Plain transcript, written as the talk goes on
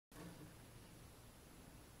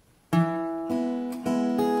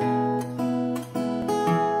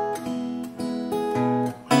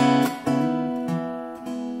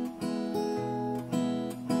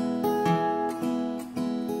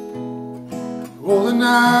Oh, the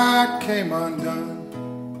night came undone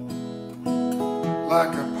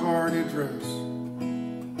like a party dress.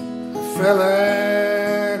 I fell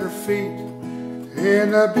at her feet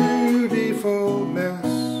in a beautiful mess.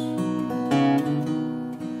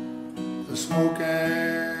 The smoke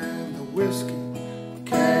and the whiskey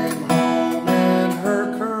came home in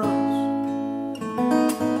her curls,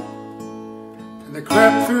 and they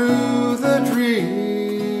crept through the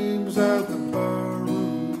dreams of the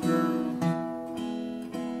barroom girls.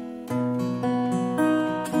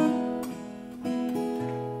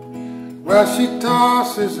 Well, she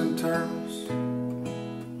tosses and turns,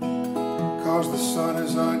 'cause the sun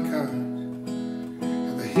is unkind,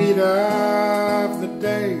 and the heat of the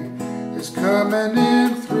day is coming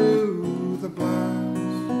in through the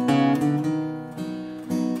blinds.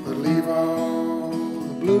 But leave all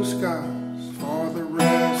the blue skies for the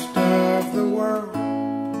rest of the world.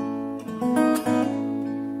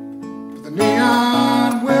 But the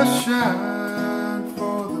neon will shine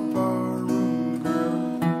for the barroom girl.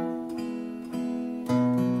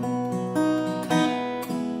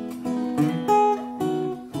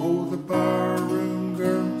 Oh, the barroom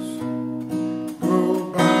girls go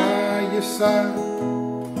by your side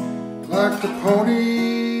like the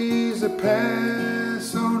ponies that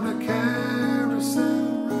pass on the carousel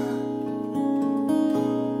ride.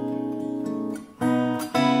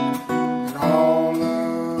 And all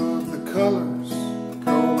of the colors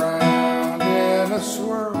go round in a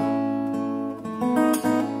swirl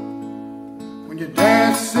when you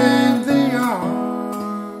dance in the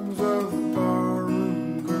arms of the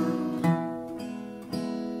barroom girls.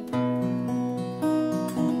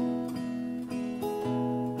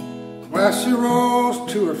 Well, she rolls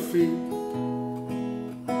to her feet,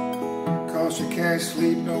 'cause she can't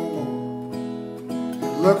sleep no more,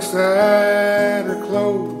 and looks at her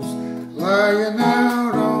clothes lying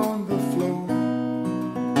out on the floor.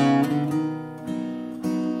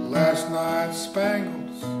 Last night's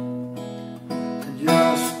spangles and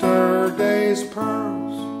yesterday's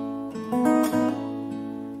pearls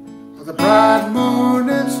are the bright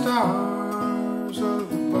morning stars of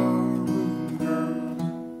the barroom girls.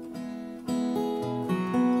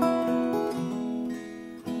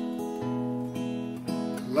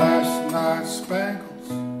 Last night's spangles